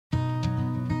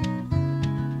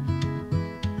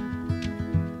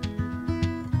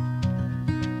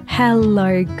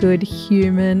Hello, good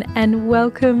human, and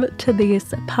welcome to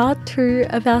this part 2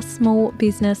 of our small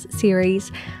business series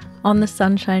on the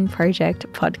Sunshine Project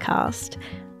podcast.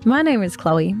 My name is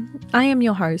Chloe. I am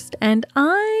your host, and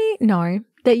I know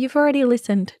that you've already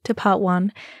listened to part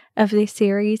 1 of this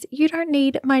series. You don't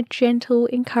need my gentle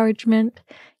encouragement.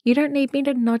 You don't need me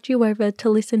to nudge you over to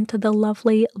listen to the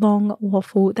lovely long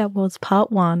waffle that was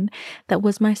part 1. That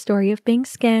was my story of being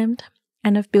scammed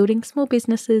and of building small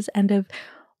businesses and of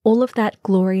all of that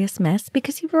glorious mess,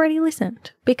 because you've already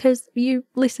listened, because you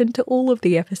listened to all of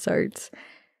the episodes.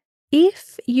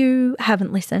 If you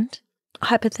haven't listened,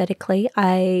 hypothetically,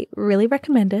 I really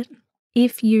recommend it.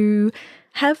 If you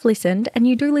have listened and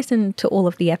you do listen to all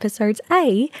of the episodes,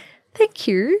 A, thank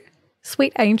you,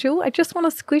 sweet angel. I just want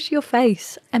to squish your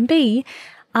face. And B,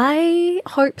 I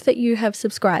hope that you have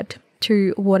subscribed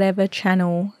to whatever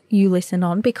channel you listen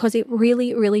on, because it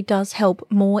really, really does help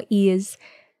more ears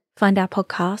find our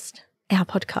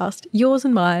podcast, yours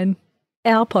and mine,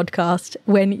 our podcast,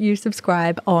 when you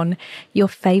subscribe on your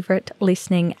favorite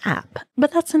listening app.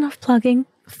 But that's enough plugging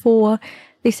for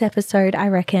this episode, I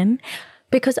reckon,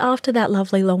 because after that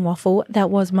lovely long waffle that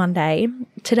was Monday,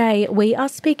 today we are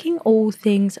speaking all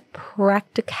things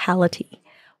practicality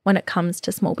when it comes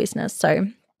to small business. So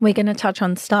we're going to touch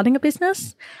on starting a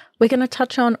business. We're going to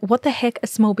touch on what the heck a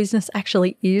small business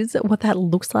actually is, what that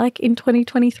looks like in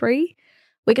 2023.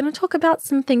 We're going to talk about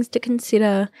some things to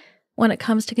consider when it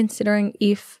comes to considering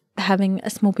if having a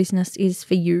small business is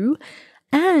for you.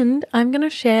 And I'm going to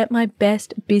share my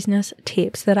best business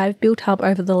tips that I've built up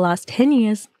over the last 10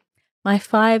 years, my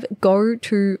 5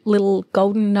 go-to little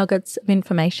golden nuggets of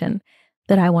information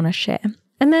that I want to share.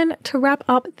 And then to wrap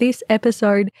up this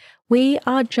episode, we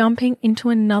are jumping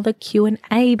into another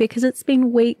Q&A because it's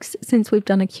been weeks since we've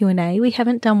done a Q&A. We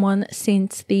haven't done one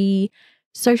since the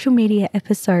social media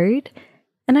episode.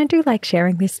 And I do like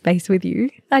sharing this space with you.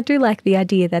 I do like the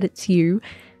idea that it's you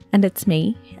and it's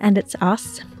me and it's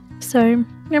us. So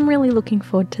I'm really looking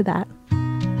forward to that.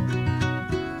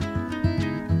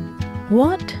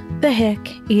 What the heck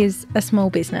is a small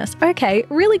business? Okay,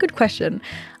 really good question.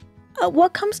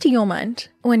 What comes to your mind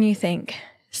when you think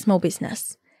small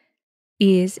business?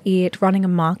 Is it running a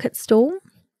market stall?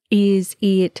 Is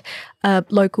it a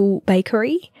local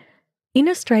bakery? In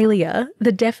Australia,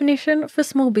 the definition for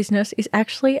small business is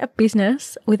actually a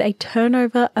business with a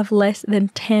turnover of less than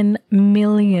 $10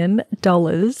 million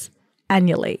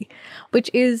annually, which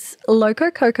is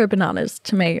loco coco bananas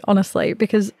to me, honestly,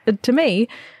 because to me,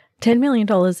 $10 million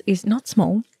is not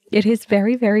small. It is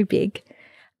very, very big.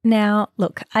 Now,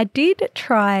 look, I did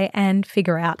try and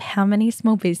figure out how many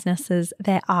small businesses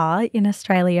there are in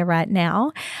Australia right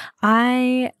now.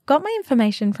 I got my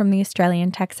information from the Australian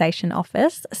Taxation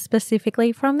Office,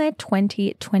 specifically from their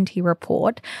 2020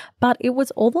 report, but it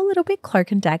was all a little bit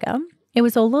cloak and dagger. It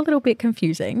was all a little bit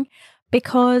confusing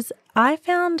because I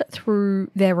found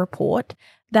through their report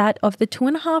that of the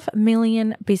 2.5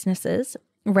 million businesses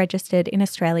registered in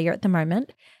Australia at the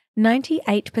moment,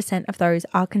 98% of those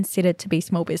are considered to be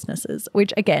small businesses,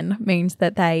 which again means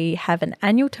that they have an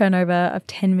annual turnover of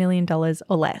 $10 million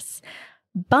or less.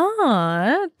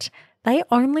 But they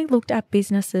only looked at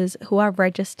businesses who are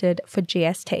registered for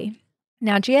GST.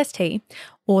 Now, GST,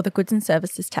 or the Goods and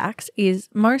Services Tax, is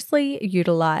mostly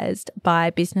utilised by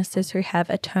businesses who have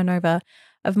a turnover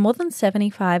of more than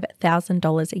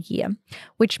 $75,000 a year,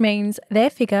 which means their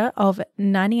figure of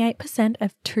 98%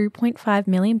 of 2.5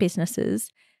 million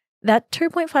businesses. That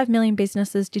 2.5 million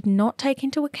businesses did not take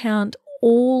into account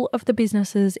all of the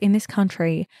businesses in this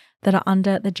country that are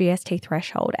under the GST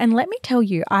threshold. And let me tell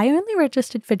you, I only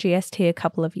registered for GST a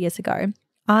couple of years ago.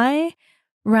 I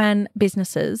ran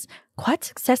businesses quite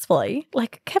successfully,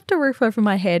 like kept a roof over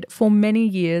my head for many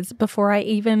years before I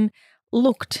even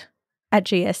looked at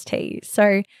GST.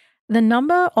 So the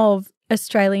number of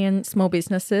Australian small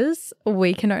businesses,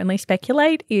 we can only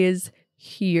speculate, is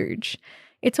huge.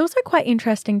 It's also quite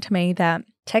interesting to me that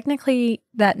technically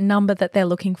that number that they're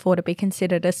looking for to be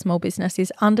considered a small business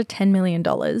is under $10 million,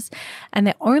 and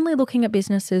they're only looking at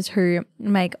businesses who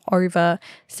make over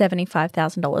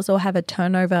 $75,000 or have a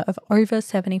turnover of over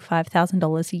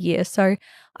 $75,000 a year. So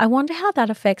I wonder how that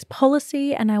affects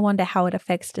policy, and I wonder how it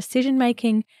affects decision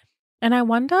making, and I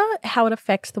wonder how it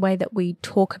affects the way that we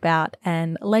talk about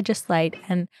and legislate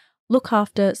and look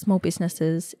after small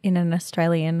businesses in an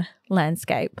Australian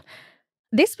landscape.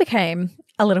 This became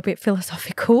a little bit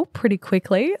philosophical pretty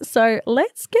quickly, so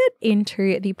let's get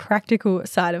into the practical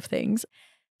side of things.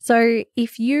 So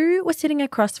if you were sitting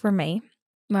across from me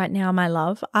right now, my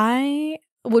love, I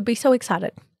would be so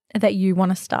excited that you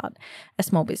want to start a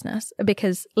small business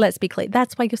because let's be clear,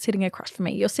 that's why you're sitting across from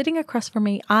me. You're sitting across from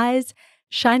me, eyes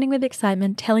shining with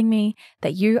excitement, telling me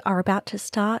that you are about to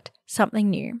start something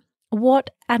new. What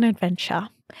an adventure.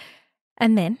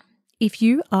 And then, if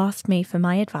you asked me for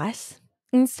my advice,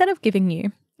 instead of giving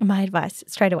you my advice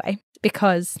straight away,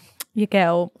 because your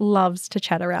girl loves to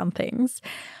chat around things,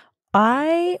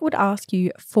 I would ask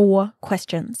you 4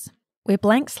 questions. We're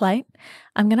blank slate.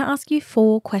 I'm going to ask you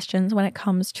 4 questions when it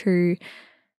comes to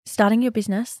starting your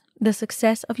business, the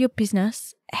success of your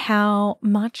business, how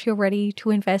much you're ready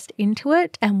to invest into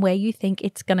it, and where you think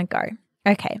it's going to go.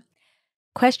 Okay.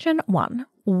 Question 1.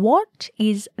 What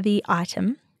is the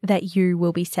item that you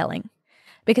will be selling?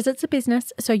 Because it's a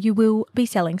business, so you will be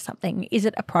selling something. Is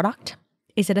it a product?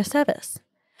 Is it a service?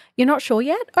 You're not sure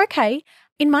yet? Okay.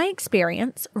 In my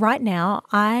experience, right now,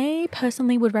 I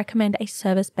personally would recommend a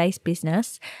service-based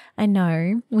business. I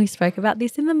know we spoke about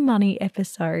this in the money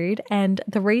episode, and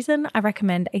the reason I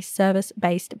recommend a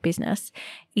service-based business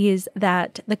is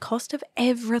that the cost of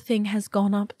everything has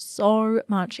gone up so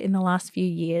much in the last few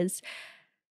years.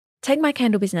 Take my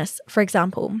candle business, for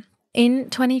example. In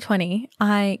 2020,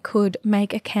 I could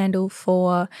make a candle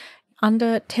for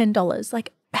under $10,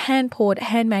 like hand-poured,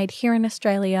 handmade here in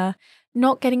Australia,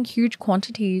 not getting huge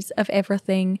quantities of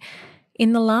everything.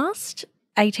 In the last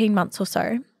 18 months or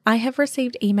so, I have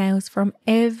received emails from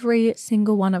every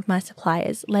single one of my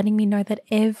suppliers letting me know that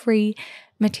every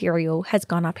material has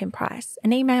gone up in price.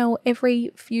 An email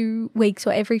every few weeks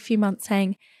or every few months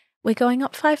saying, we're going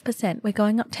up 5%, we're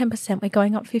going up 10%, we're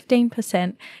going up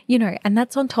 15%, and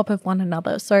that's on top of one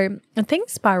another. So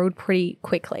things spiraled pretty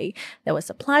quickly. There were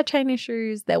supply chain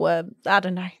issues, there were,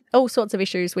 all sorts of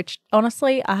issues, which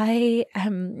honestly I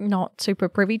am not super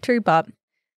privy to, but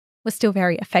was still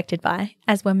very affected by,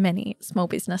 as were many small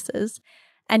businesses.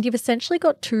 And you've essentially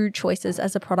got 2 choices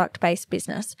as a product-based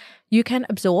business. You can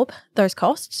absorb those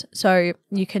costs, so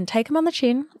you can take them on the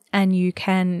chin and you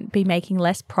can be making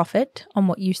less profit on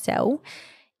what you sell.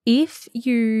 If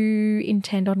you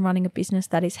intend on running a business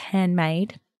that is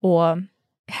handmade or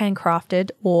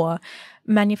handcrafted or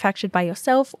manufactured by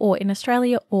yourself or in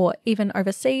Australia or even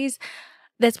overseas,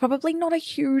 there's probably not a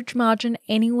huge margin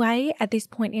anyway at this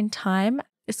point in time.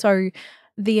 So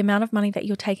the amount of money that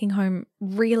you're taking home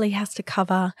really has to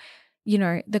cover,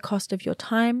 the cost of your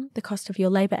time, the cost of your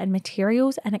labor and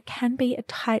materials. And it can be a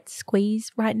tight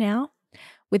squeeze right now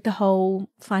with the whole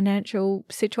financial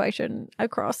situation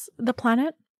across the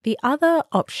planet. The other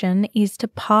option is to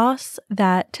pass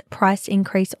that price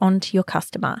increase on to your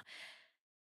customer.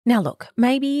 Now, look,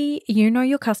 maybe you know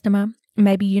your customer.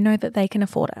 Maybe you know that they can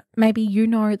afford it. Maybe you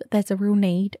know that there's a real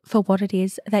need for what it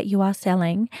is that you are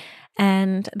selling,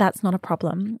 and that's not a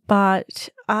problem. But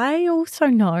I also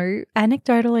know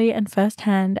anecdotally and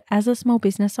firsthand as a small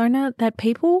business owner that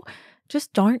people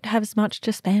just don't have as much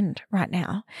to spend right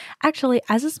now. Actually,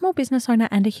 as a small business owner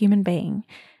and a human being,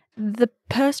 the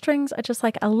purse strings are just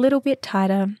like a little bit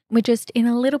tighter. We're just in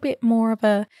a little bit more of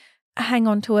a hang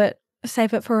on to it,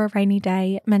 save it for a rainy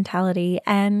day mentality.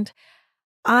 And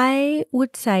I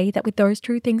would say that with those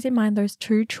 2 things in mind, those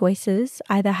 2 choices,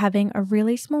 either having a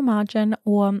really small margin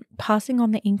or passing on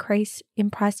the increase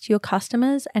in price to your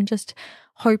customers and just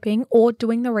hoping or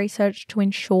doing the research to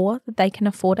ensure that they can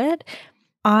afford it,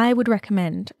 I would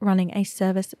recommend running a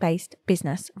service-based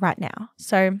business right now.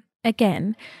 So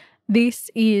again,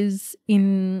 this is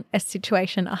in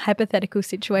a hypothetical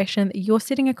situation that you're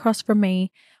sitting across from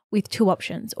me with 2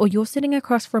 options, or you're sitting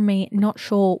across from me not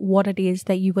sure what it is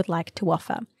that you would like to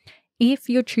offer. If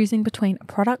you're choosing between a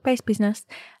product-based business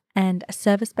and a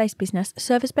service-based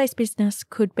business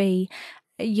could be,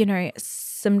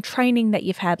 some training that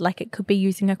you've had, like it could be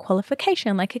using a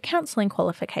qualification, like a counseling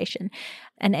qualification,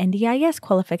 an NDIS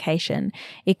qualification.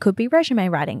 It could be resume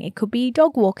writing. It could be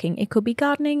dog walking. It could be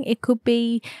gardening. It could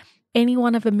be any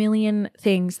one of a million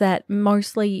things that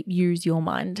mostly use your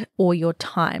mind or your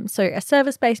time. So a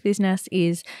service-based business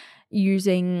is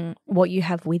using what you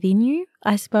have within you,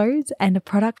 I suppose, and a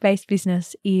product-based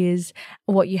business is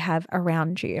what you have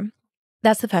around you.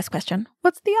 That's the first question.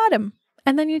 What's the item?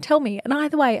 And then you tell me. And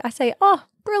either way, I say, oh,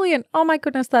 brilliant. Oh my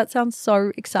goodness, that sounds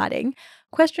so exciting.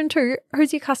 Question 2,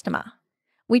 who's your customer?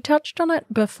 We touched on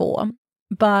it before,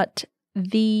 but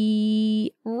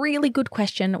the really good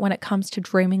question when it comes to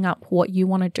dreaming up what you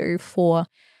want to do for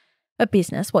a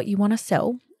business, what you want to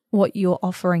sell, what your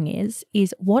offering is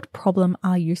what problem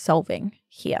are you solving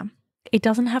here? It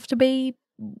doesn't have to be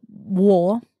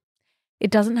war.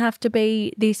 It doesn't have to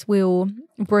be this will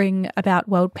bring about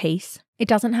world peace. It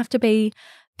doesn't have to be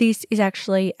this is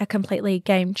actually a completely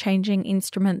game-changing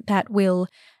instrument that will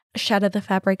shatter the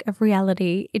fabric of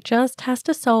reality. It just has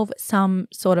to solve some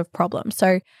sort of problem.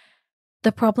 So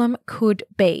The problem could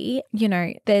be,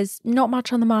 there's not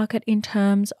much on the market in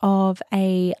terms of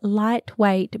a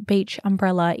lightweight beach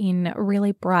umbrella in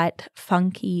really bright,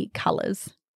 funky colors.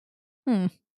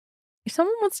 If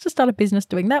someone wants to start a business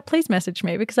doing that, please message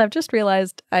me, because I've just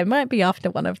realized I might be after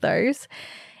one of those.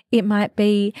 It might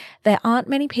be there aren't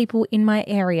many people in my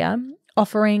area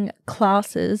offering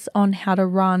classes on how to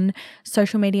run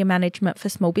social media management for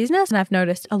small business. And I've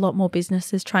noticed a lot more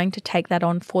businesses trying to take that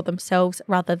on for themselves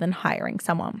rather than hiring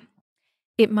someone.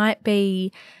 It might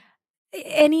be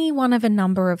any one of a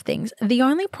number of things. The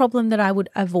only problem that I would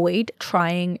avoid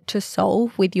trying to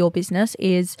solve with your business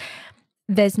is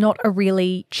there's not a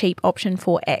really cheap option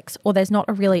for X, or there's not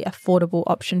a really affordable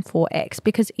option for X.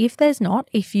 Because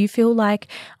if you feel like,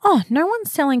 oh, no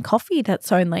one's selling coffee that's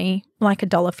only like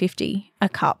 $1.50 a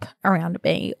cup around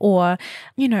me, or,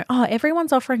 oh,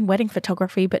 everyone's offering wedding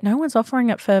photography, but no one's offering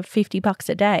it for $50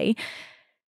 a day.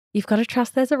 You've got to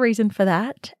trust there's a reason for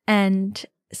that. And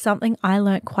something I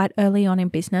learned quite early on in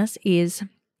business is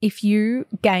if you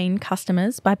gain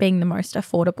customers by being the most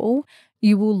affordable,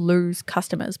 you will lose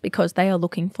customers because they are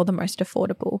looking for the most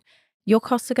affordable. Your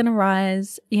costs are going to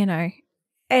rise,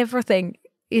 everything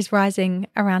is rising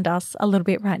around us a little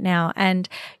bit right now, and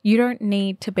you don't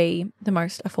need to be the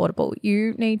most affordable.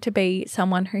 You need to be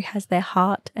someone who has their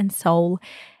heart and soul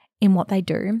in what they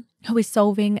do, who is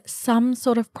solving some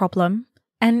sort of problem,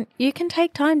 and you can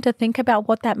take time to think about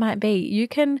what that might be. You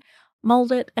can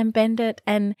mold it and bend it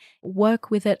and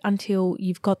work with it until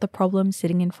you've got the problem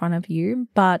sitting in front of you.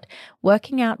 But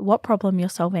working out what problem you're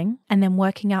solving and then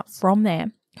working out from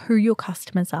there who your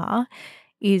customers are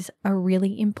is a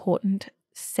really important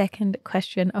second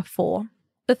question of 4.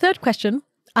 The third question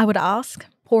I would ask,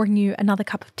 pouring you another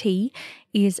cup of tea,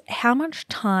 is how much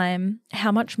time,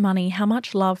 how much money, how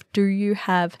much love do you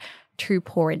have to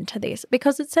pour into this?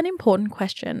 Because it's an important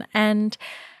question. And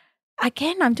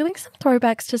again, I'm doing some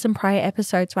throwbacks to some prior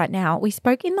episodes right now. We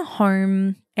spoke in the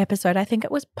home episode, I think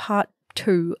it was part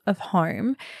 2 of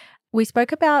home. We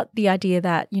spoke about the idea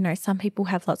that, some people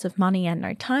have lots of money and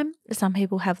no time. Some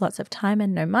people have lots of time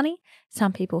and no money.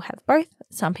 Some people have both.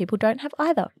 Some people don't have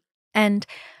either. And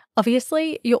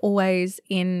obviously, you're always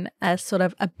in a sort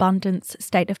of abundance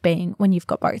state of being when you've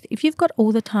got both. If you've got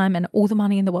all the time and all the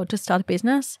money in the world to start a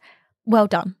business, well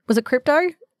done. Was it crypto?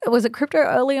 Was it crypto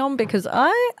early on? Because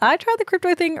I tried the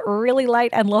crypto thing really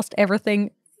late and lost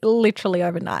everything literally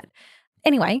overnight.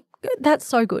 Anyway, that's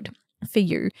so good for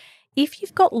you. If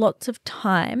you've got lots of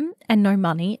time and no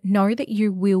money, know that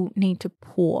you will need to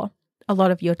pour a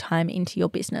lot of your time into your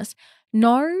business.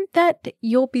 Know that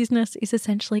your business is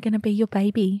essentially going to be your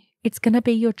baby. It's going to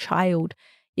be your child.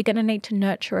 You're going to need to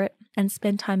nurture it and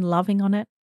spend time loving on it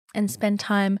and spend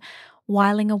time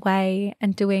whiling away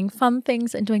and doing fun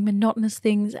things and doing monotonous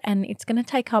things. And it's going to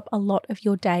take up a lot of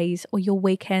your days or your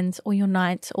weekends or your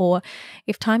nights, or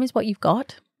if time is what you've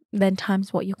got, then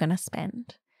time's what you're going to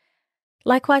spend.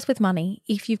 Likewise with money.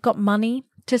 If you've got money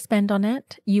to spend on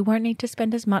it, you won't need to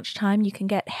spend as much time. You can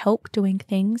get help doing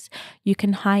things. You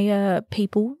can hire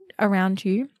people around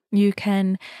you. You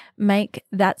can make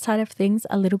that side of things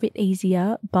a little bit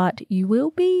easier, but you will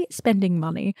be spending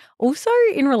money. Also,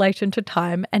 in relation to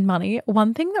time and money,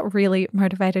 one thing that really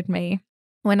motivated me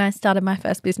when I started my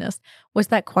first business was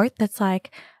that quote that's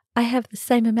like, I have the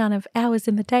same amount of hours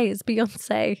in the day as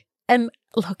Beyonce. And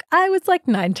look, I was like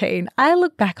 19. I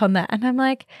look back on that and I'm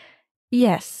like,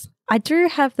 yes, I do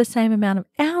have the same amount of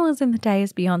hours in the day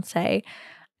as Beyonce.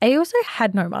 I also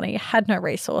had no money, had no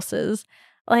resources.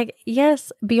 Like,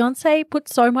 yes, Beyonce put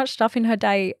so much stuff in her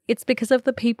day. It's because of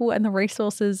the people and the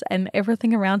resources and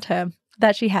everything around her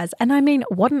that she has. And I mean,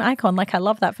 what an icon. Like, I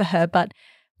love that for her. But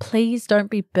please don't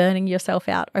be burning yourself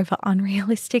out over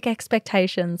unrealistic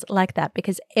expectations like that,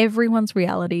 because everyone's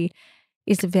reality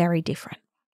is very different.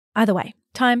 Either way,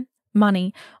 time,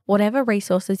 money, whatever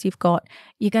resources you've got,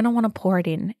 you're going to want to pour it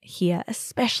in here,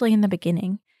 especially in the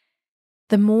beginning.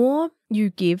 The more you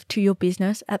give to your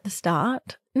business at the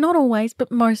start, not always,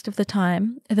 but most of the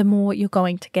time, the more you're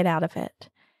going to get out of it.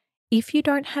 If you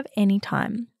don't have any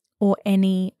time or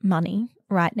any money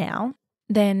right now,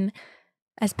 then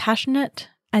as passionate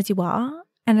as you are,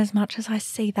 and as much as I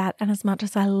see that and as much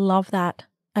as I love that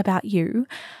about you,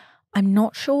 I'm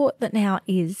not sure that now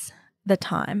is the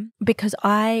time, because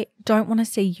I don't want to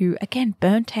see you, again,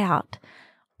 burnt out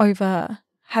over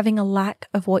having a lack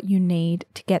of what you need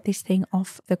to get this thing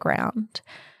off the ground.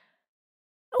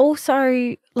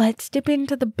 Also, let's dip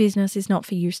into the business is not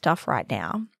for you stuff right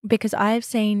now, because I have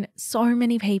seen so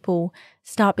many people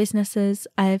start businesses.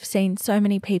 I've seen so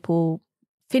many people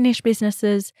finish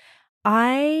businesses.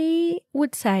 I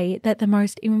would say that the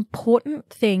most important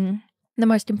thing the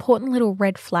most important little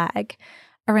red flag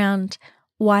around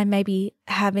why maybe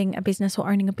having a business or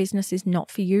owning a business is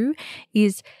not for you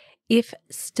is if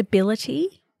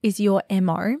stability is your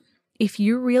MO, if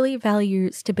you really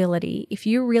value stability, if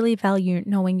you really value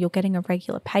knowing you're getting a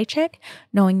regular paycheck,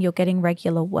 knowing you're getting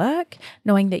regular work,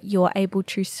 knowing that you're able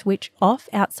to switch off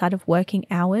outside of working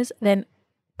hours, then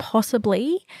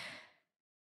possibly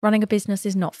running a business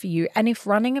is not for you. And if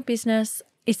running a business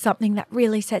is something that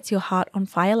really sets your heart on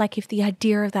fire, like if the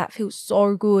idea of that feels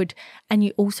so good and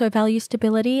you also value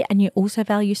stability and you also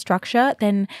value structure,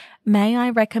 then may I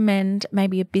recommend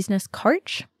maybe a business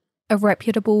coach, a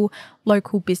reputable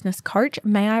local business coach?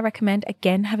 May I recommend,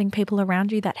 again, having people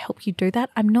around you that help you do that?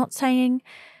 I'm not saying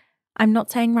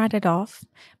write it off,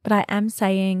 but I am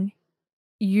saying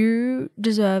you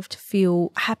deserve to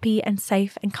feel happy and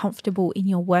safe and comfortable in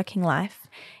your working life,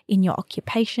 in your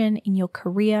occupation, in your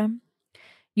career.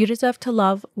 You deserve to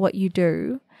love what you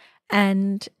do.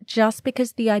 And just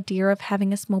because the idea of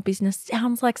having a small business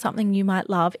sounds like something you might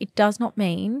love, it does not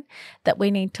mean that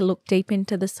we need to look deep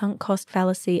into the sunk cost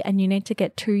fallacy and you need to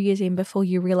get 2 years in before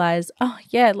you realize, oh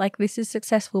yeah, like this is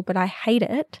successful, but I hate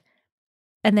it.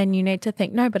 And then you need to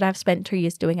think, no, but I've spent 2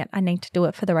 years doing it. I need to do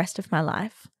it for the rest of my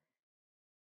life.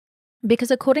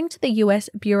 Because according to the US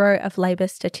Bureau of Labor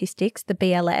Statistics, the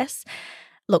BLS,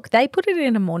 look, they put it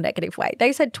in a more negative way.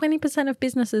 They said 20% of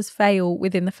businesses fail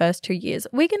within the first 2 years.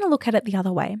 We're going to look at it the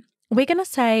other way. We're going to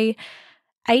say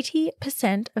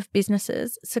 80% of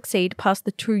businesses succeed past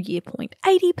the 2-year point.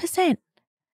 80%.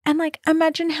 And like,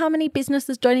 imagine how many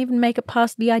businesses don't even make it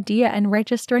past the idea and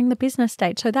registering the business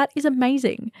stage. So that is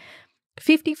amazing.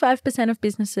 55% of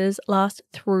businesses last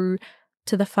through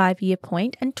to the 5-year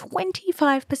point, and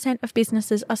 25% of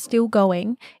businesses are still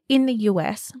going in the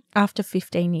US after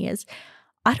 15 years.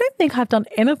 I don't think I've done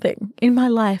anything in my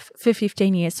life for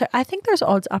 15 years. So I think those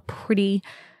odds are pretty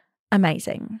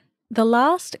amazing. The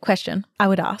last question I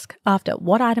would ask after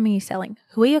what item are you selling?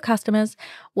 Who are your customers?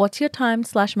 What's your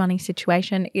time/money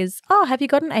situation is, have you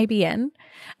got an ABN?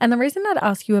 And the reason I'd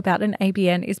ask you about an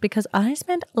ABN is because I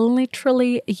spent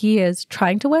literally years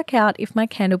trying to work out if my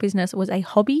candle business was a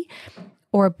hobby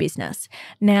or a business.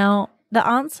 Now, the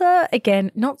answer,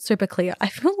 again, not super clear. I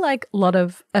feel like a lot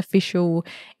of official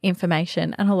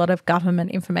information and a lot of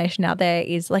government information out there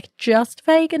is like just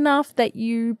vague enough that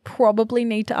you probably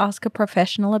need to ask a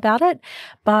professional about it.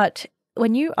 But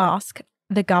when you ask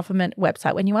the government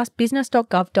website, when you ask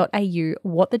business.gov.au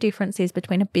what the difference is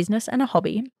between a business and a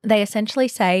hobby, they essentially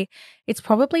say it's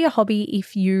probably a hobby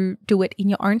if you do it in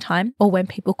your own time or when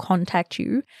people contact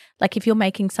you, like if you're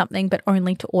making something but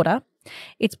only to order.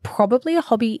 It's probably a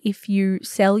hobby if you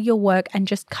sell your work and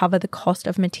just cover the cost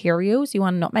of materials. You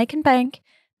are not making bank.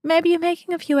 Maybe you're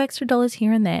making a few extra dollars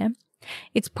here and there.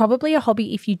 It's probably a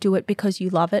hobby if you do it because you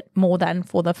love it more than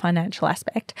for the financial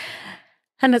aspect.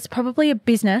 And it's probably a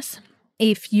business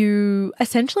if you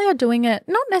essentially are doing it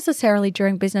not necessarily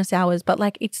during business hours, but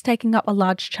like it's taking up a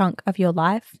large chunk of your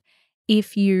life.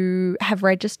 If you have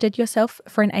registered yourself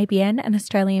for an ABN, an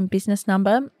Australian business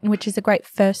number, which is a great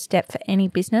first step for any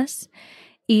business.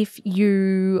 If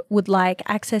you would like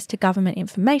access to government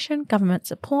information, government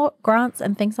support, grants,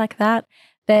 and things like that,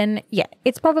 then yeah,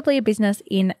 it's probably a business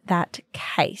in that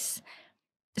case.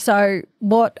 So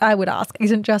what I would ask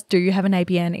isn't just, do you have an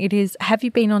ABN? It is, have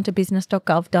you been onto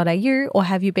business.gov.au or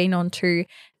have you been onto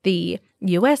the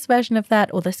US version of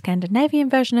that or the Scandinavian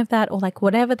version of that or like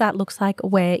whatever that looks like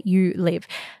where you live?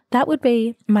 That would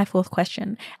be my fourth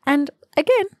question. And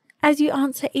again, as you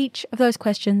answer each of those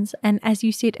questions and as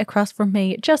you sit across from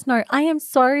me, just know I am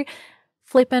so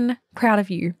flippin' proud of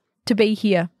you to be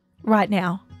here right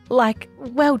now. Like,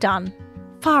 well done.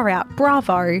 Far out.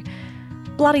 Bravo.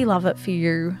 Bloody love it for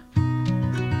you.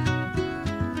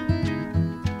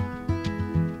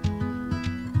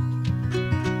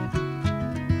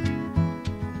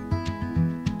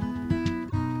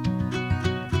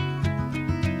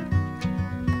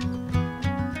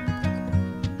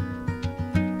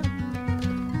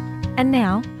 And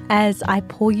now, as I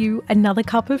pour you another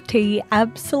cup of tea,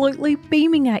 absolutely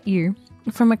beaming at you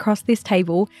from across this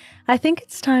table, I think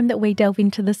it's time that we delve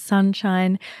into the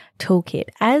Sunshine Toolkit.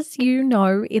 As you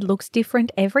know, it looks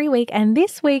different every week, and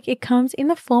this week it comes in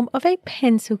the form of a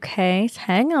pencil case.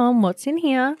 Hang on, what's in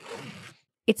here?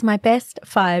 It's my best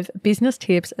 5 business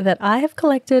tips that I have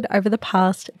collected over the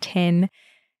past 10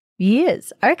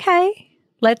 years. Okay,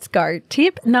 let's go.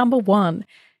 Tip number 1,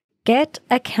 get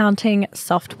accounting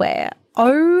software.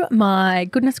 Oh my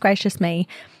goodness gracious me.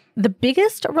 The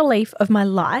biggest relief of my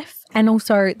life, and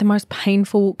also the most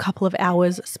painful couple of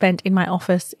hours spent in my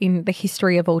office in the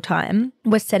history of all time,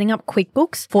 was setting up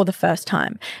QuickBooks for the first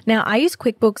time. Now, I use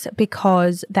QuickBooks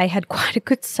because they had quite a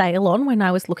good sale on when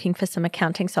I was looking for some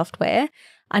accounting software.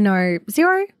 I know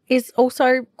Xero is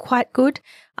also quite good.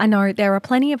 I know there are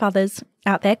plenty of others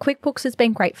out there. QuickBooks has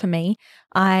been great for me.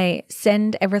 I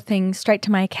send everything straight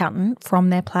to my accountant from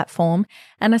their platform,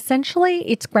 and essentially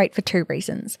it's great for two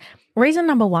reasons. Reason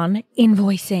number one,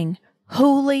 invoicing.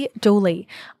 Holy dooly.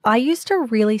 I used to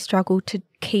really struggle to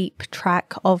keep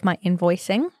track of my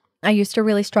invoicing. I used to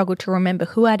really struggle to remember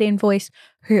who I'd invoiced,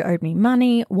 who owed me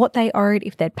money, what they owed,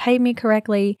 if they'd paid me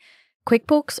correctly.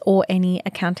 QuickBooks or any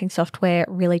accounting software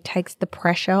really takes the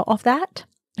pressure off that.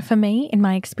 For me, in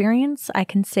my experience, I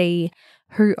can see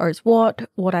who owes what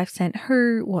I've sent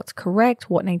who, what's correct,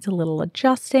 what needs a little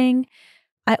adjusting.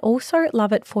 I also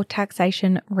love it for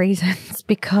taxation reasons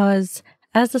because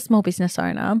as a small business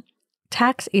owner,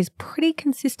 tax is pretty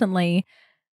consistently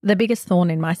the biggest thorn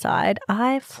in my side.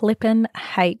 I flippin'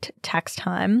 hate tax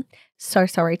time. So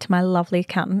sorry to my lovely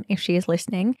accountant if she is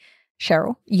listening.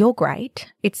 Cheryl, you're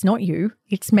great. It's not you,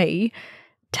 it's me.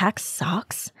 Tax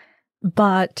sucks,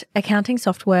 but accounting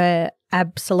software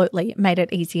absolutely made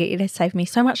it easier. It has saved me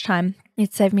so much time.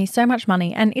 It saved me so much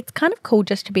money, and it's kind of cool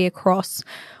just to be across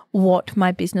what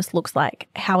my business looks like,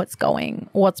 how it's going,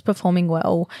 what's performing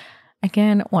well,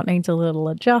 again, what needs a little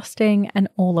adjusting, and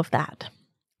all of that.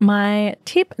 My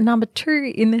tip number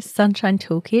 2 in this Sunshine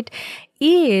Toolkit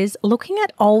is looking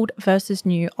at old versus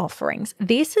new offerings.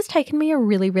 This has taken me a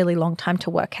really, really long time to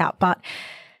work out, but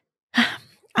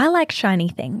I like shiny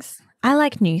things. I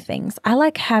like new things. I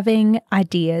like having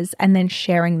ideas and then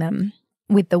sharing them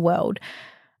with the world,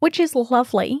 which is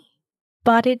lovely.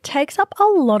 But it takes up a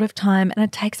lot of time, and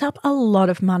it takes up a lot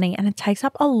of money, and it takes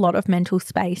up a lot of mental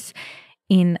space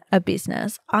in a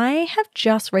business. I have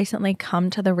just recently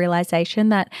come to the realization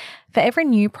that for every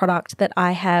new product that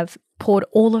I have poured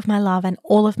all of my love and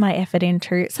all of my effort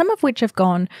into, some of which have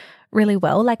gone really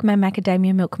well, like my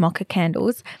macadamia milk mocha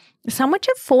candles, some which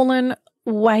have fallen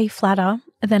way flatter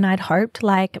than I'd hoped,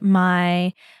 like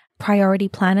my priority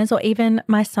planners or even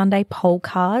my Sunday poll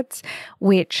cards,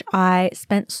 which I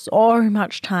spent so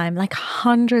much time, like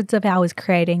hundreds of hours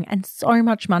creating and so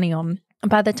much money on.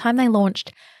 By the time they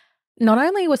launched, not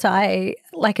only was I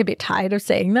like a bit tired of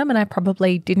seeing them, and I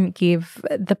probably didn't give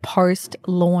the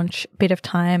post-launch bit of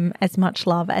time as much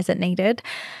love as it needed,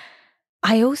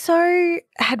 I also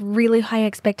had really high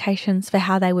expectations for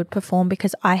how they would perform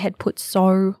because I had put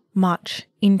so much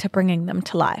into bringing them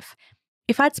to life.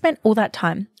 If I'd spent all that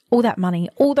time, all that money,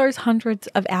 all those hundreds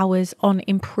of hours on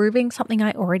improving something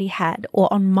I already had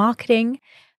or on marketing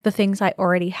the things I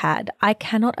already had, I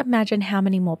cannot imagine how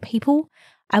many more people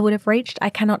I would have reached. I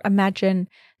cannot imagine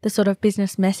the sort of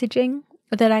business messaging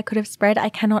that I could have spread. I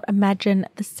cannot imagine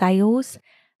the sales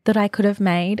that I could have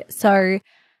made. So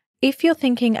if you're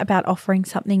thinking about offering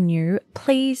something new,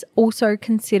 please also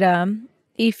consider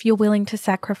if you're willing to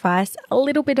sacrifice a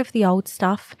little bit of the old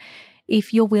stuff,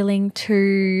 if you're willing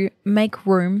to make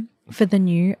room for the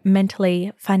new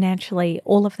mentally, financially,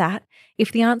 all of that.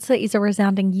 If the answer is a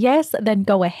resounding yes, then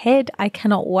go ahead. I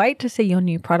cannot wait to see your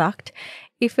new product.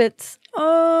 If it's,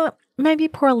 maybe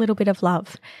pour a little bit of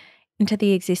love into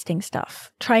the existing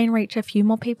stuff. Try and reach a few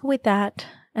more people with that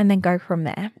and then go from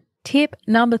there. Tip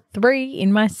number 3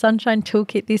 in my Sunshine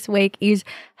Toolkit this week is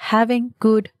having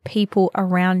good people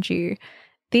around you.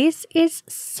 This is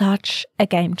such a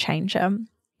game changer.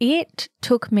 It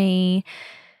took me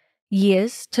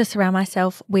years to surround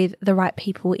myself with the right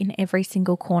people in every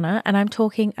single corner. And I'm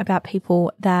talking about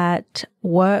people that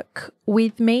work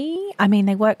with me. I mean,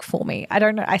 they work for me. I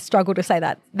don't know. I struggle to say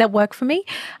that. That work for me.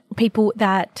 People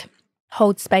that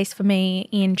hold space for me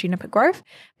in Juniper Grove,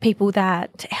 people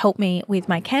that help me with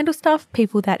my candle stuff,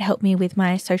 people that help me with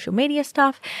my social media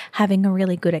stuff, having a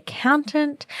really good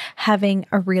accountant, having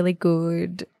a really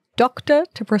good doctor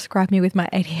to prescribe me with my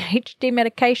ADHD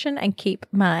medication and keep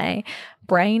my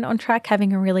brain on track,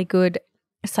 having a really good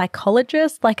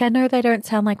psychologist. Like, I know they don't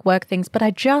sound like work things, but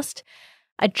I just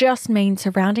mean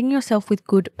surrounding yourself with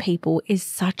good people is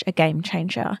such a game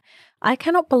changer. I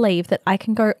cannot believe that I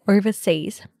can go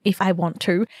overseas if I want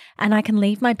to, and I can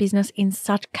leave my business in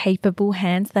such capable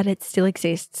hands that it still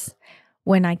exists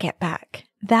when I get back.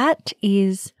 That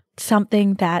is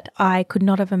something that I could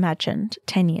not have imagined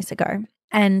 10 years ago.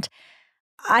 And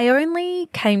I only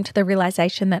came to the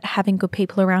realization that having good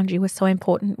people around you was so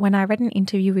important when I read an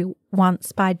interview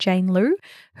once by Jane Liu,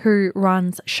 who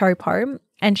runs Showpo,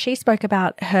 and she spoke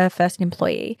about her first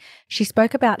employee. She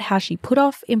spoke about how she put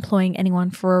off employing anyone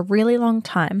for a really long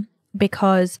time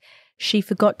because she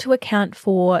forgot to account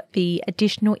for the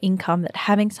additional income that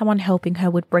having someone helping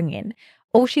her would bring in.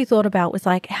 All she thought about was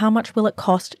like, how much will it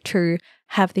cost to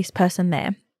have this person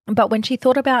there? But when she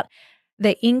thought about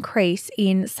the increase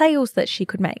in sales that she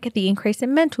could make, the increase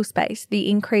in mental space, the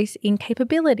increase in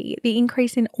capability, the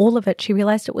increase in all of it, she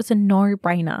realized it was a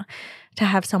no-brainer to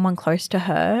have someone close to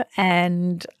her.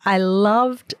 And I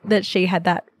loved that she had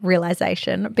that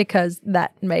realization, because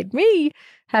that made me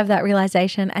have that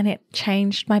realization, and it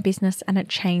changed my business and it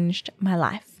changed my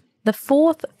life. The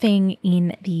fourth thing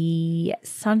in the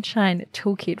Sunshine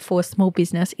Toolkit for small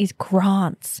business is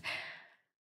grants.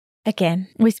 Again,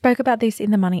 we spoke about this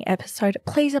in the money episode.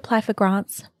 Please apply for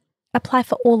grants. Apply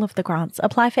for all of the grants.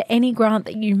 Apply for any grant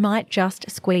that you might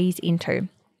just squeeze into.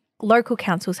 Local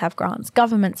councils have grants.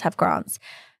 Governments have grants.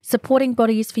 Supporting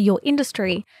bodies for your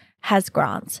industry has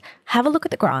grants. Have a look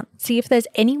at the grant. See if there's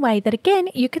any way that, again,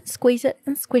 you can squeeze it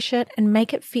and squish it and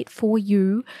make it fit for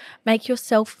you. Make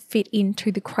yourself fit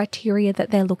into the criteria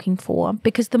that they're looking for.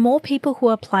 Because the more people who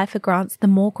apply for grants, the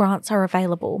more grants are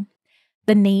available.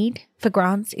 The need for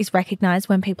grants is recognized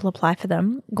when people apply for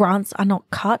them. Grants are not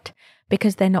cut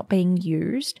because they're not being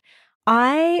used.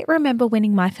 I remember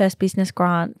winning my first business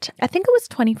grant. I think it was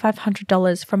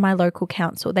 $2,500 from my local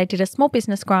council. They did a small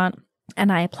business grant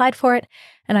and I applied for it.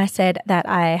 And I said that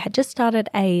I had just started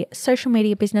a social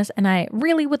media business and I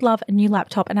really would love a new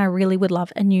laptop and I really would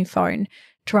love a new phone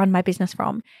to run my business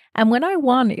from. And when I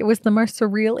won, it was the most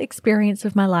surreal experience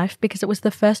of my life, because it was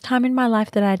the first time in my life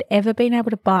that I'd ever been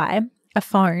able to buy a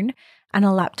phone and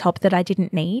a laptop that I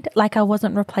didn't need. Like, I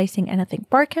wasn't replacing anything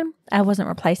broken. I wasn't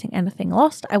replacing anything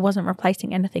lost. I wasn't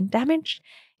replacing anything damaged.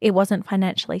 It wasn't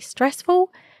financially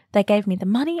stressful. They gave me the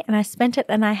money and I spent it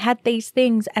and I had these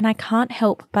things, and I can't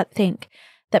help but think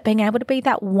that being able to be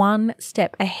that one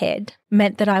step ahead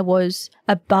meant that I was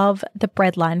above the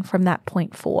breadline from that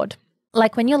point forward.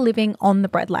 Like, when you're living on the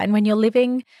breadline, when you're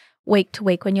living week to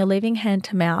week, when you're living hand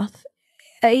to mouth,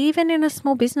 even in a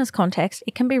small business context,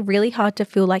 it can be really hard to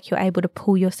feel like you're able to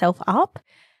pull yourself up.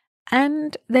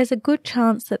 And there's a good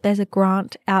chance that there's a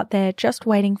grant out there just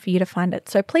waiting for you to find it.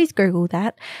 So please Google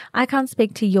that. I can't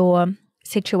speak to your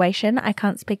situation. I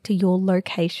can't speak to your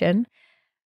location.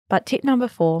 But tip number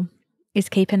 4 is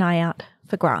keep an eye out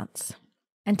for grants.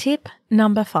 And tip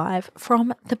number 5,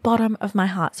 from the bottom of my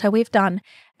heart. So we've done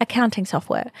accounting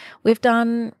software. We've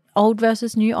done old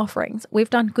versus new offerings. We've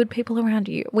done good people around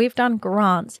you. We've done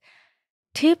grants.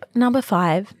 Tip number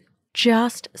 5,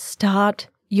 just start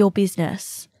your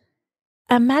business.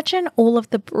 Imagine all of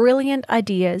the brilliant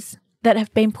ideas that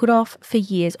have been put off for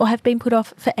years, or have been put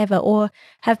off forever, or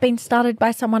have been started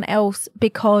by someone else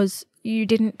because you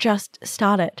didn't just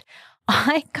start it.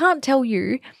 I can't tell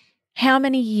you how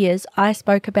many years I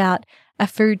spoke about a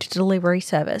food delivery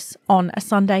service on a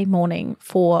Sunday morning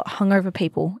for hungover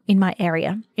people in my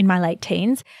area in my late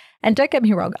teens. And don't get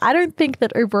me wrong, I don't think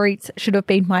that Uber Eats should have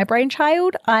been my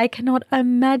brainchild. I cannot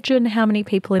imagine how many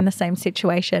people in the same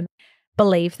situation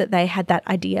believe that they had that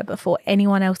idea before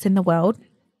anyone else in the world.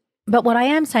 But what I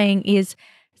am saying is,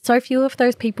 so few of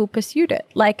those people pursued it.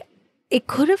 Like, it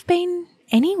could have been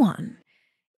anyone.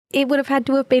 It would have had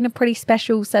to have been a pretty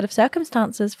special set of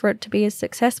circumstances for it to be as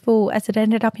successful as it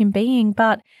ended up in being.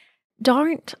 But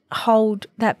don't hold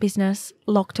that business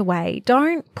locked away.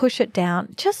 Don't push it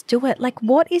down. Just do it. Like,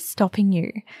 what is stopping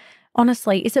you?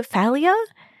 Honestly, is it failure?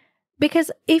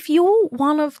 Because if you're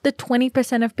one of the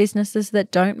 20% of businesses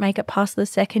that don't make it past the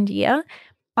second year,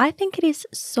 I think it is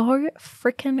so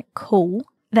freaking cool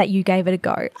that you gave it a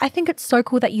go. I think it's so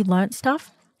cool that you learned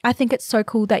stuff. I think it's so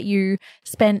cool that you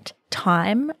spent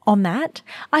time on that.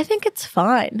 I think it's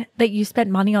fine that you spent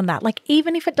money on that. Like,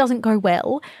 even if it doesn't go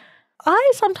well,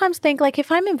 I sometimes think, like,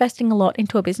 if I'm investing a lot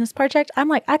into a business project, I'm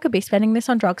like, I could be spending this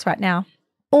on drugs right now,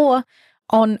 or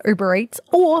on Uber Eats,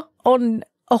 or on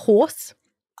a horse.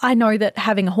 I know that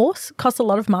having a horse costs a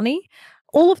lot of money.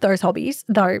 All of those hobbies,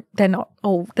 though they're not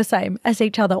all the same as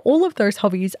each other, all of those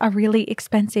hobbies are really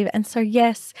expensive. And so,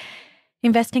 yes,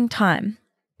 investing time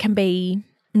can be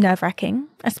nerve-wracking,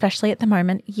 especially at the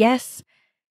moment. Yes,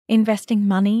 investing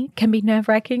money can be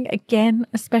nerve-wracking, again,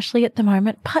 especially at the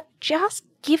moment, but just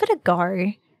give it a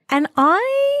go. And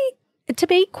to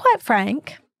be quite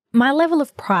frank, my level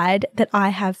of pride that I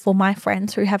have for my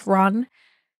friends who have run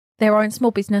their own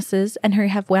small businesses and who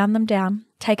have wound them down,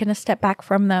 taken a step back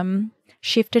from them,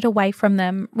 shifted away from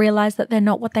them, realized that they're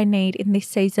not what they need in this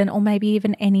season, or maybe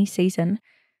even any season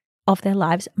of their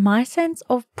lives. My sense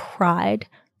of pride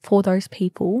for those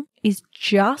people is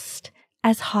just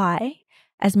as high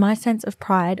as my sense of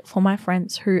pride for my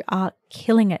friends who are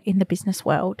killing it in the business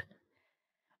world.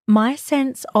 My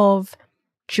sense of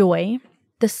joy,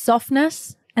 the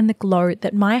softness and the glow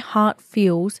that my heart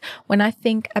feels when I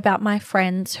think about my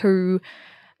friends who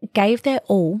gave their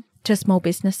all to small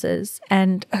businesses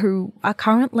and who are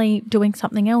currently doing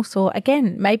something else, or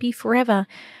again, maybe forever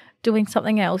doing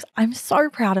something else. I'm so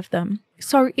proud of them,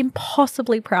 so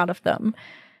impossibly proud of them.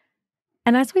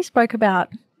 And as we spoke about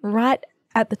right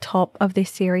at the top of this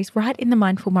series, right in the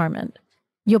mindful moment,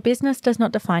 your business does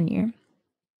not define you.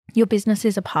 Your business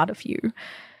is a part of you.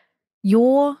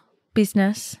 Your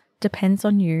business depends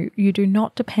on you. You do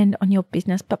not depend on your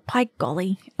business, but by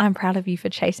golly, I'm proud of you for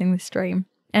chasing this dream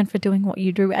and for doing what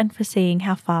you do and for seeing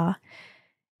how far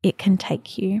it can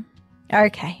take you.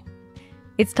 Okay,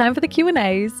 it's time for the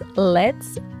Q&As.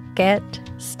 Let's get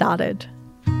started.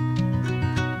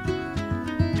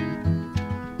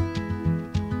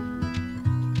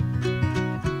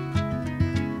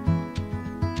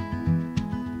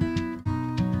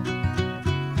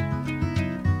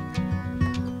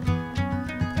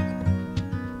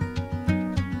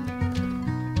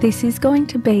 This is going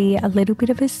to be a little bit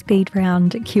of a speed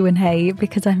round Q&A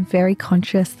because I'm very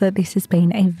conscious that this has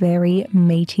been a very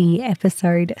meaty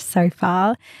episode so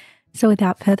far. So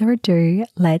without further ado,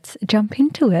 let's jump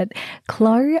into it.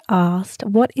 Chloe asked,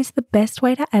 what is the best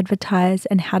way to advertise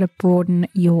and how to broaden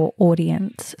your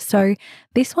audience? So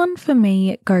this one for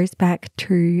me goes back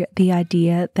to the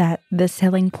idea that the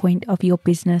selling point of your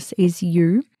business is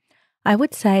you. I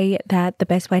would say that the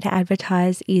best way to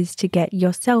advertise is to get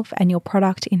yourself and your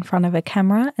product in front of a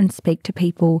camera and speak to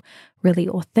people really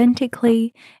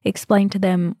authentically, explain to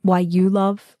them why you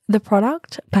love the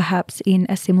product, perhaps in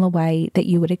a similar way that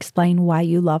you would explain why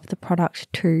you love the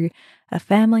product to a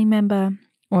family member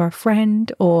or a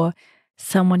friend or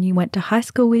someone you went to high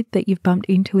school with that you've bumped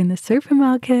into in the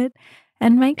supermarket,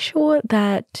 and make sure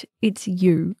that it's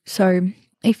you. So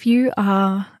if you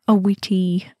are a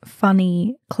witty,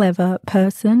 funny, clever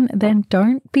person, then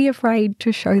don't be afraid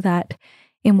to show that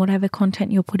in whatever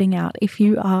content you're putting out. If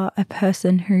you are a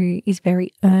person who is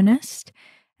very earnest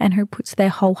and who puts their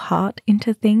whole heart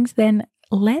into things, then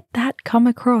let that come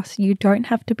across. You don't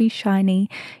have to be shiny.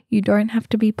 You don't have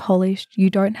to be polished.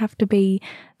 You don't have to be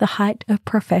the height of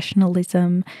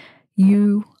professionalism.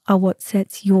 You are what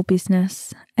sets your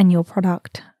business and your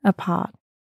product apart.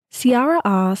 Ciara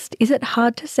asked, is it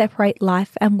hard to separate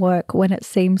life and work when it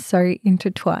seems so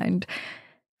intertwined?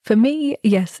 For me,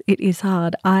 yes, it is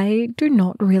hard. I do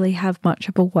not really have much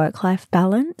of a work-life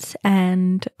balance.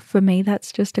 And for me,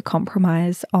 that's just a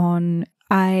compromise on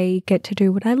I get to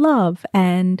do what I love.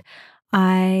 And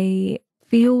I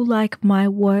feel like my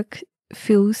work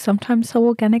feels sometimes so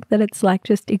organic that it's like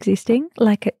just existing.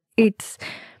 Like it's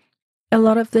a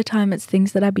lot of the time it's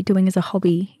things that I'd be doing as a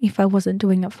hobby if I wasn't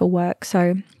doing it for work.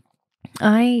 So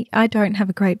I don't have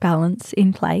a great balance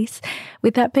in place.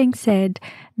 With that being said,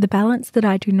 the balance that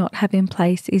I do not have in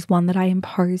place is one that I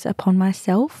impose upon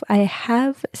myself. I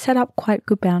have set up quite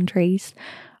good boundaries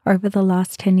over the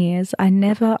last 10 years. I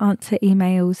never answer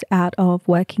emails out of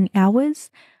working hours.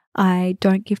 I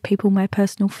don't give people my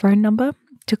personal phone number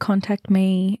to contact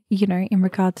me, in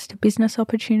regards to business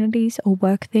opportunities or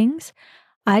work things.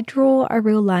 I draw a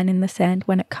real line in the sand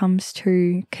when it comes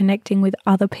to connecting with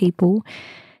other people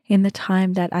in the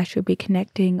time that I should be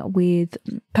connecting with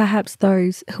perhaps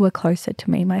those who are closer to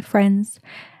me, my friends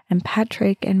and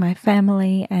Patrick and my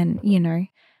family. And,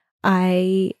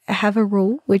 I have a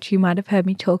rule, which you might have heard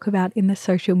me talk about in the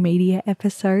social media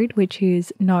episode, which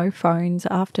is no phones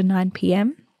after 9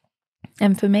 p.m.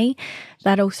 And for me,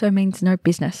 that also means no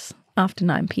business after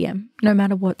 9 p.m, no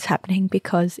matter what's happening,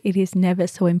 because it is never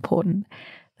so important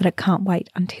that it can't wait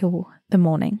until the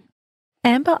morning.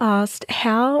 Amber asked,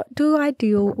 how do I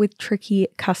deal with tricky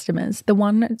customers, the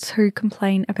ones who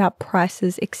complain about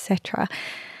prices, etc.?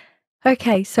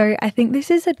 Okay, so I think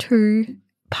this is a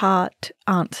two-part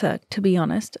answer, to be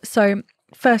honest. So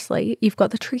firstly, you've got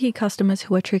the tricky customers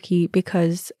who are tricky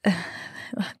because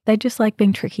they just like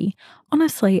being tricky.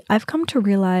 Honestly, I've come to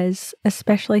realize,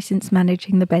 especially since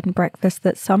managing the bed and breakfast,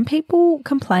 that some people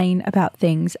complain about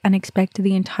things and expect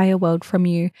the entire world from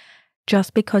you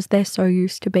just because they're so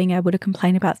used to being able to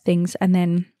complain about things and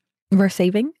then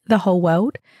receiving the whole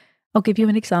world. I'll give you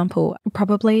an example.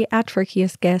 Probably our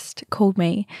trickiest guest called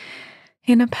me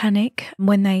in a panic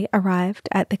when they arrived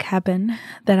at the cabin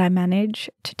that I manage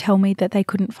to tell me that they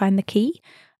couldn't find the key.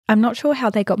 I'm not sure how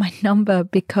they got my number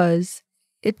because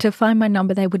to find my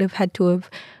number, they would have had to have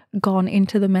gone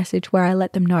into the message where I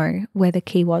let them know where the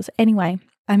key was. Anyway,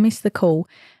 I missed the call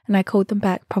and I called them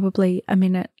back probably a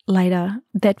minute later.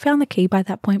 They'd found the key by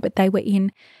that point, but they were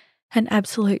in an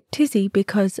absolute tizzy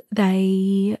because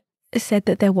they said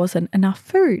that there wasn't enough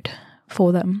food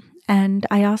for them. And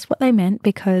I asked what they meant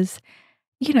because,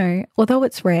 although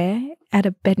it's rare at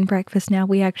a bed and breakfast now,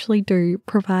 we actually do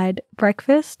provide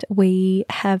breakfast. We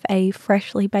have a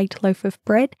freshly baked loaf of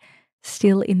bread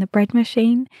still in the bread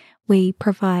machine. We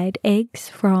provide eggs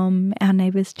from our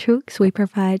neighbour's chooks. We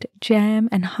provide jam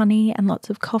and honey and lots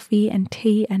of coffee and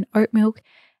tea and oat milk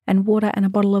and water and a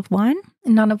bottle of wine,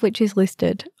 none of which is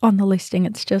listed on the listing.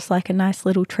 It's just like a nice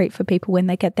little treat for people when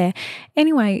they get there.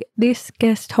 Anyway, this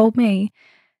guest told me,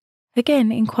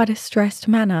 again, in quite a stressed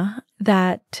manner,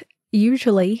 that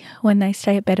usually when they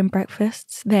stay at bed and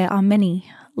breakfasts, there are many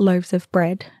loaves of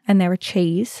bread and there are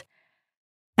cheese,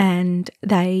 and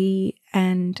they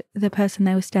and the person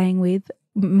they were staying with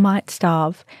might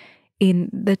starve in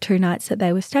the 2 nights that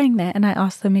they were staying there. And I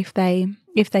asked them if they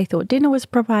thought dinner was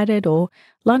provided or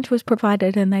lunch was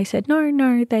provided, and they said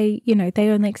no, they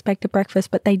only expected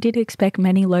breakfast, but they did expect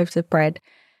many loaves of bread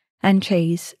and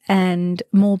cheese and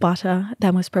more butter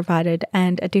than was provided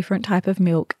and a different type of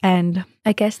milk. And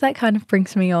I guess that kind of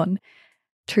brings me on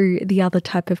to the other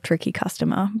type of tricky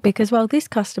customer, because while this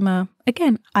customer,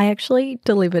 again, I actually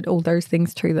delivered all those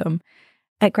things to them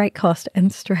at great cost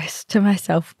and stress to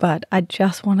myself, but I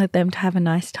just wanted them to have a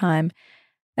nice time.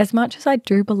 As much as I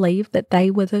do believe that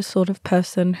they were the sort of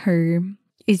person who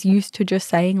is used to just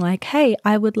saying like, hey,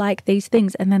 I would like these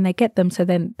things, and then they get them, so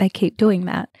then they keep doing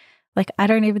that. Like, I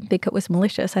don't even think it was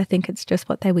malicious. I think it's just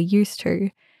what they were used to.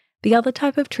 The other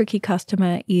type of tricky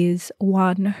customer is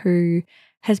one who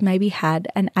has maybe had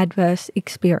an adverse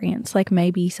experience, like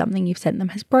maybe something you've sent them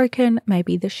has broken,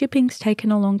 maybe the shipping's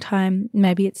taken a long time,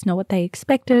 maybe it's not what they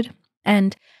expected.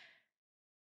 And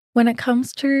when it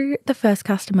comes to the first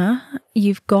customer,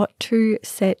 you've got to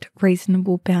set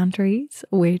reasonable boundaries,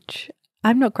 which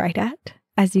I'm not great at,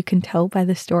 as you can tell by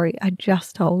the story I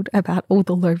just told about all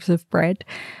the loaves of bread.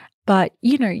 But,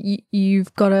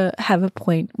 you've got to have a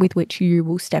point with which you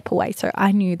will step away. So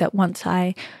I knew that once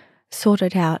I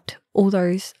sorted out all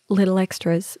those little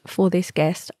extras for this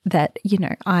guest, that,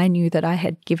 I knew that I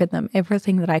had given them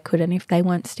everything that I could. And if they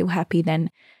weren't still happy, then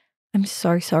I'm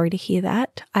so sorry to hear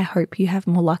that. I hope you have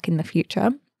more luck in the future.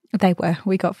 They were.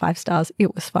 We got 5 stars.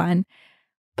 It was fine.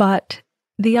 But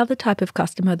the other type of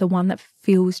customer, the one that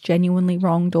feels genuinely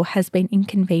wronged or has been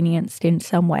inconvenienced in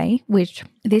some way, which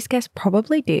this guest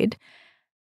probably did,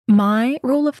 my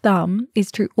rule of thumb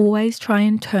is to always try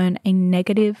and turn a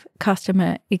negative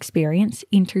customer experience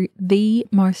into the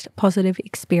most positive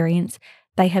experience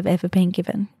they have ever been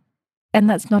given. And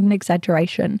that's not an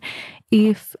exaggeration.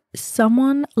 If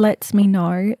someone lets me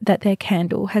know that their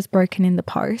candle has broken in the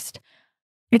post,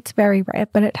 it's very rare,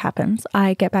 but it happens.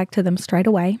 I get back to them straight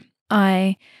away.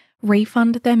 I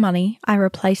refund their money. I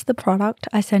replace the product.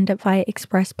 I send it via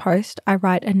express post. I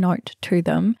write a note to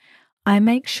them. I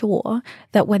make sure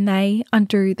that when they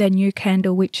undo their new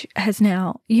candle, which has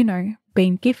now,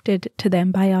 been gifted to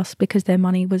them by us because their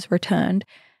money was returned,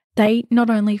 they not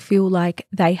only feel like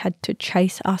they had to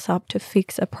chase us up to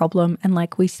fix a problem and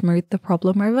like we smoothed the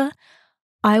problem over,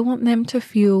 I want them to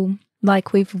feel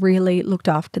like we've really looked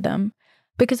after them.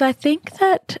 Because I think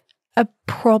that a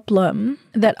problem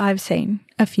that I've seen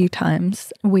a few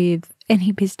times with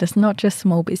any business, not just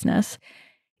small business,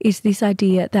 is this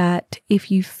idea that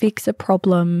if you fix a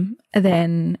problem,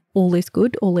 then all is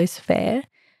good, all is fair.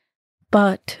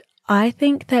 But I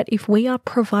think that if we are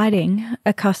providing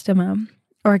a customer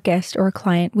or a guest or a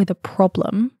client with a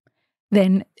problem,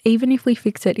 then even if we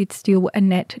fix it, it's still a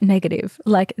net negative.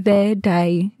 Like their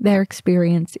day, their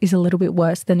experience is a little bit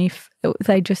worse than if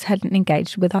they just hadn't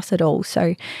engaged with us at all.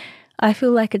 So I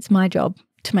feel like it's my job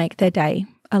to make their day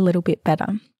a little bit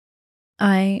better.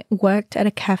 I worked at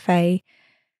a cafe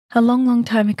a long, long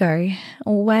time ago,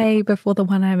 way before the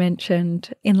one I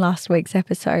mentioned in last week's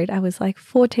episode. I was like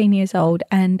 14 years old,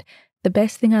 and the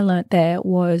best thing I learnt there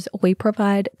was we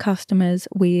provide customers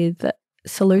with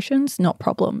solutions, not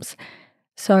problems.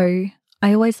 So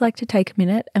I always like to take a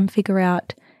minute and figure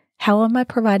out, how am I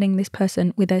providing this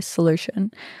person with a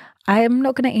solution? I am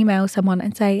not going to email someone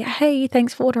and say, hey,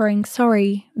 thanks for ordering.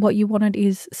 Sorry, what you wanted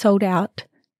is sold out.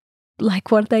 Like,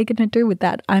 what are they going to do with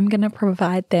that? I'm going to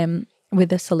provide them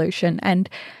with a solution. And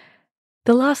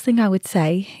the last thing I would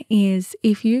say is,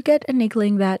 if you get a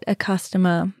niggling that a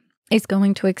customer is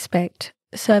going to expect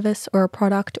service or a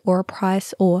product or a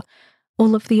price or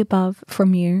all of the above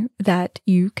from you that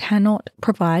you cannot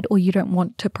provide or you don't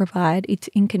want to provide, it's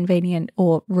inconvenient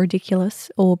or ridiculous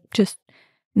or just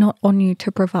not on you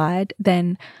to provide,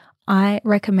 then I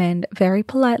recommend very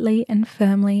politely and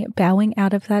firmly bowing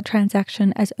out of that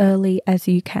transaction as early as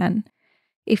you can.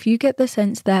 If you get the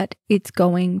sense that it's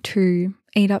going to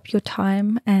eat up your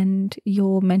time and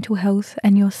your mental health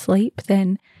and your sleep,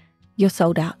 then you're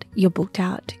sold out, you're booked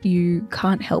out, you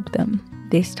can't help them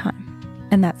this time,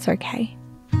 and that's okay.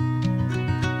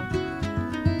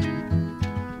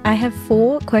 I have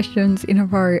 4 questions in a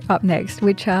row up next,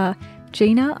 which are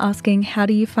Gina asking, how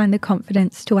do you find the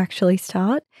confidence to actually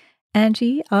start?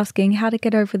 Angie asking how to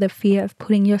get over the fear of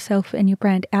putting yourself and your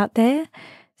brand out there.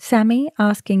 Sammy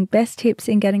asking best tips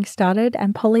in getting started,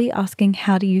 and Polly asking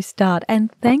how do you start?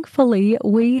 And thankfully,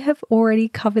 we have already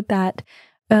covered that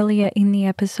earlier in the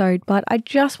episode, but I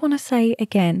just want to say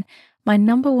again, my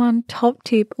number 1 top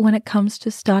tip when it comes to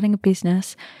starting a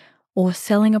business or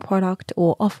selling a product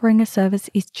or offering a service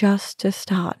is just to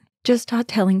start. Just start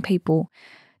telling people.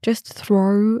 Just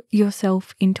throw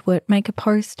yourself into it. Make a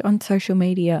post on social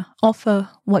media. Offer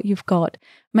what you've got.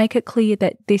 Make it clear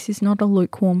that this is not a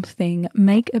lukewarm thing.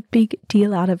 Make a big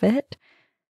deal out of it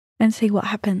and see what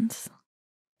happens.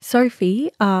 Sophie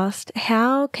asked,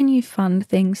 how can you fund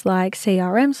things like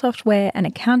CRM software and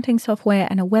accounting software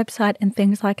and a website and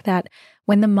things like that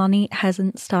when the money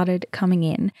hasn't started coming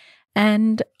in?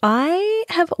 And I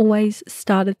have always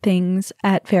started things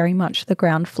at very much the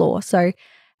ground floor. So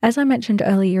as I mentioned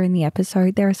earlier in the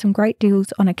episode, there are some great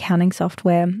deals on accounting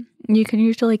software. You can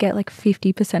usually get like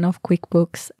 50% off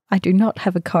QuickBooks. I do not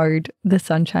have a code, the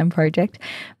Sunshine Project.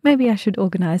 Maybe I should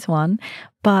organize one.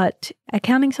 But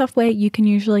accounting software you can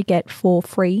usually get for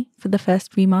free for the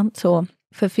first few months or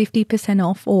for 50%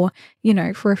 off or,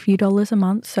 for a few dollars a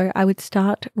month. So I would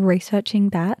start researching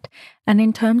that. And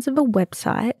in terms of a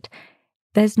website,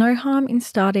 there's no harm in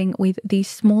starting with the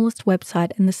smallest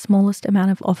website and the smallest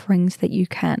amount of offerings that you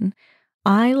can.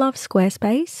 I love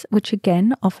Squarespace, which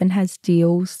again often has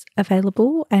deals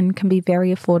available and can be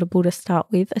very affordable to start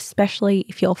with, especially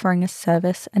if you're offering a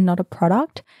service and not a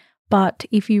product. But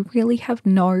if you really have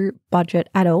no budget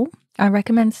at all, I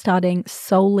recommend starting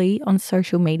solely on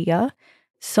social media,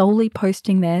 solely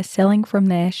posting there, selling from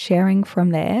there, sharing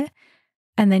from there,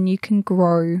 and then you can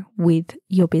grow with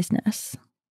your business.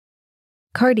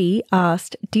 Cody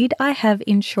asked, did I have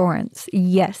insurance?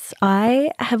 Yes,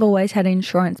 I have always had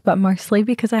insurance, but mostly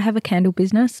because I have a candle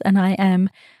business and I am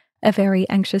a very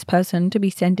anxious person to be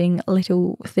sending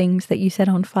little things that you set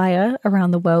on fire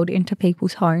around the world into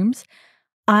people's homes.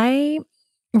 I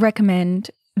recommend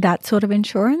that sort of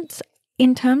insurance.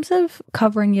 In terms of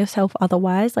covering yourself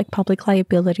otherwise, like public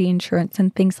liability insurance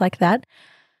and things like that,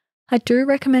 I do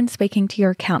recommend speaking to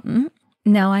your accountant.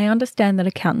 Now, I understand that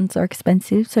accountants are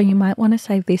expensive, so you might want to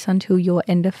save this until your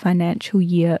end of financial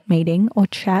year meeting or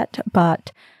chat,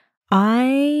 but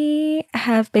I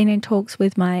have been in talks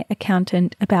with my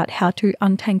accountant about how to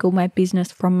untangle my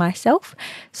business from myself.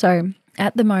 So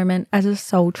at the moment, as a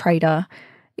sole trader,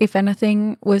 if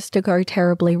anything was to go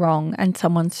terribly wrong and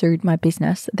someone sued my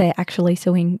business, they're actually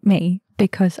suing me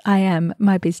because I am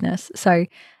my business. So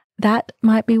that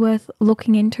might be worth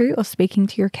looking into or speaking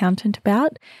to your accountant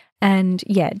about. And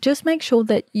yeah, just make sure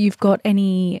that you've got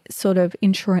any sort of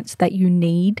insurance that you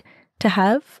need to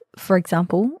have. For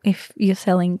example, if you're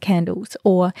selling candles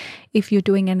or if you're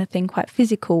doing anything quite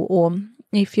physical or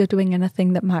if you're doing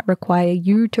anything that might require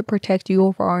you to protect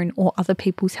your own or other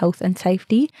people's health and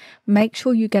safety, make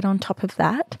sure you get on top of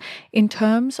that. In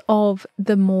terms of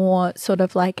the more sort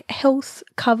of like health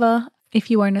cover,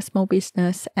 if you own a small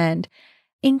business and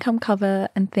income cover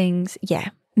and things, yeah,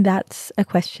 that's a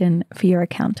question for your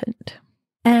accountant.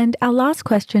 And our last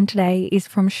question today is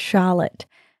from Charlotte.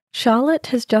 Charlotte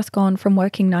has just gone from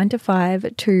working 9 to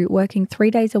 5 to working 3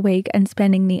 days a week and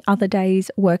spending the other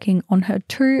days working on her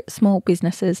 2 small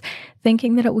businesses,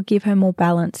 thinking that it would give her more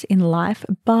balance in life.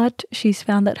 But she's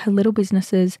found that her little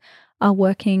businesses are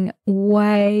working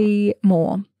way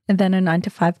more than a 9 to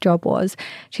 5 job was.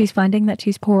 She's finding that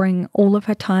she's pouring all of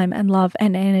her time and love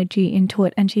and energy into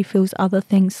it, and she feels other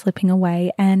things slipping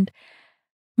away. And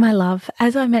my love,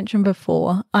 as I mentioned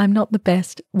before, I'm not the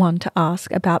best one to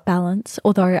ask about balance,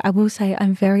 although I will say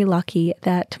I'm very lucky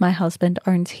that my husband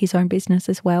owns his own business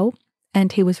as well,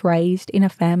 and he was raised in a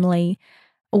family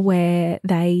where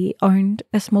they owned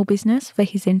a small business for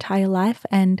his entire life,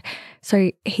 and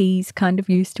so he's kind of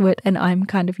used to it and I'm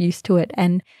kind of used to it.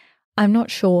 And I'm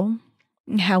not sure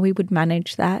how we would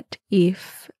manage that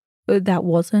if that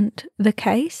wasn't the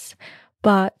case,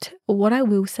 but what I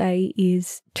will say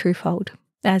is twofold,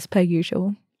 as per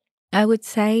usual. I would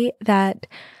say that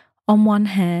on one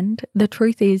hand, the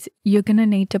truth is you're going to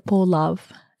need to pour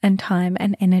love and time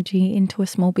and energy into a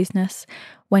small business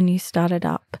when you start it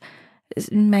up.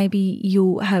 Maybe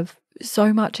you'll have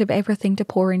so much of everything to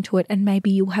pour into it, and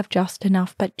maybe you'll have just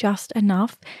enough, but just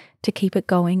enough to keep it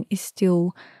going is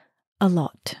still a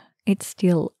lot. It's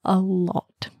still a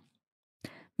lot.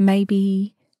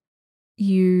 Maybe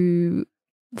you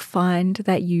find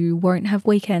that you won't have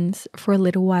weekends for a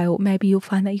little while. Maybe you'll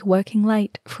find that you're working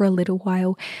late for a little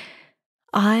while.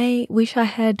 I wish I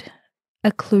had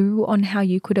a clue on how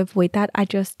you could avoid that. I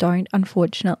just don't,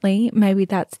 unfortunately. Maybe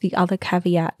that's the other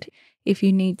caveat. If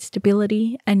you need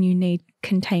stability and you need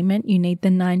containment, you need the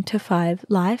 9 to 5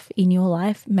 life in your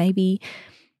life, maybe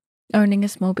owning a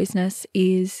small business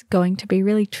is going to be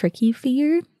really tricky for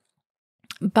you.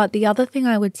 But the other thing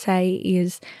I would say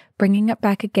is bringing it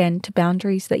back again to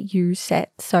boundaries that you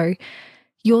set. So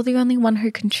you're the only one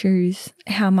who can choose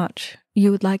how much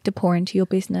you would like to pour into your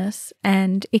business.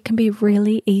 And it can be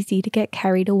really easy to get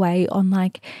carried away on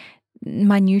like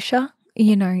minutia,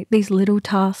 these little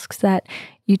tasks that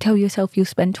you tell yourself you'll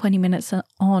spend 20 minutes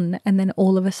on, and then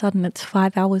all of a sudden it's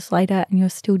 5 hours later and you're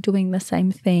still doing the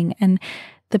same thing. And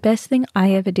the best thing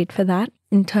I ever did for that,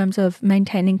 in terms of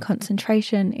maintaining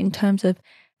concentration, in terms of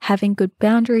having good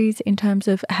boundaries, in terms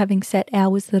of having set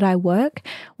hours that I work,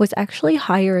 was actually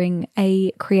hiring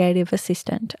a creative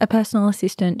assistant, a personal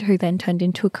assistant who then turned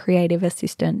into a creative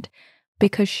assistant,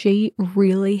 because she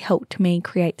really helped me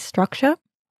create structure.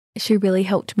 She really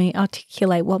helped me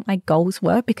articulate what my goals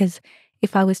were, because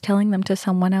if I was telling them to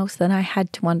someone else, then I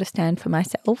had to understand for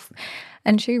myself.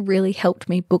 And she really helped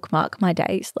me bookmark my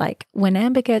days. Like, when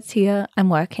Amber gets here, I'm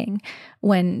working.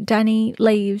 When Danny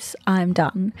leaves, I'm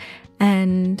done.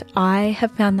 And I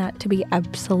have found that to be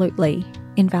absolutely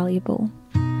invaluable.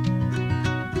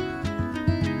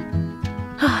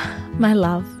 My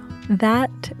love.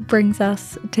 That brings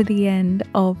us to the end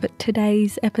of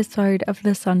today's episode of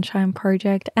the Sunshine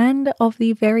Project and of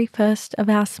the very first of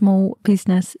our small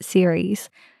business series.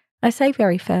 I say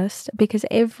very first because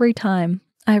every time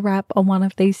I wrap on one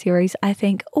of these series, I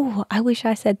think, oh, I wish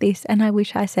I said this and I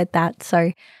wish I said that.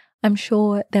 So I'm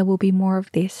sure there will be more of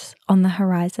this on the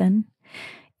horizon.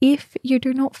 If you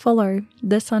do not follow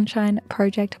the Sunshine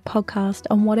Project podcast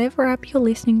on whatever app you're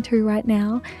listening to right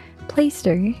now, please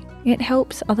do. It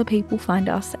helps other people find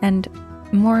us, and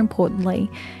more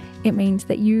importantly, it means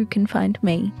that you can find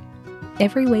me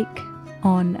every week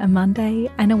on a Monday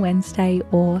and a Wednesday,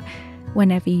 or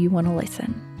whenever you want to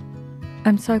listen.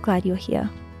 I'm so glad you're here.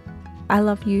 I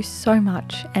love you so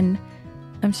much, and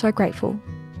I'm so grateful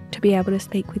to be able to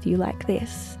speak with you like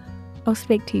this. I'll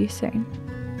speak to you soon.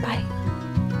 Bye.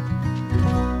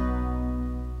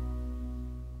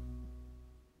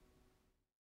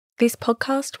 This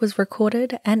podcast was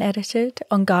recorded and edited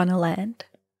on Kaurna land.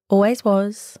 Always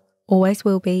was, always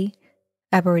will be,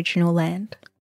 Aboriginal land.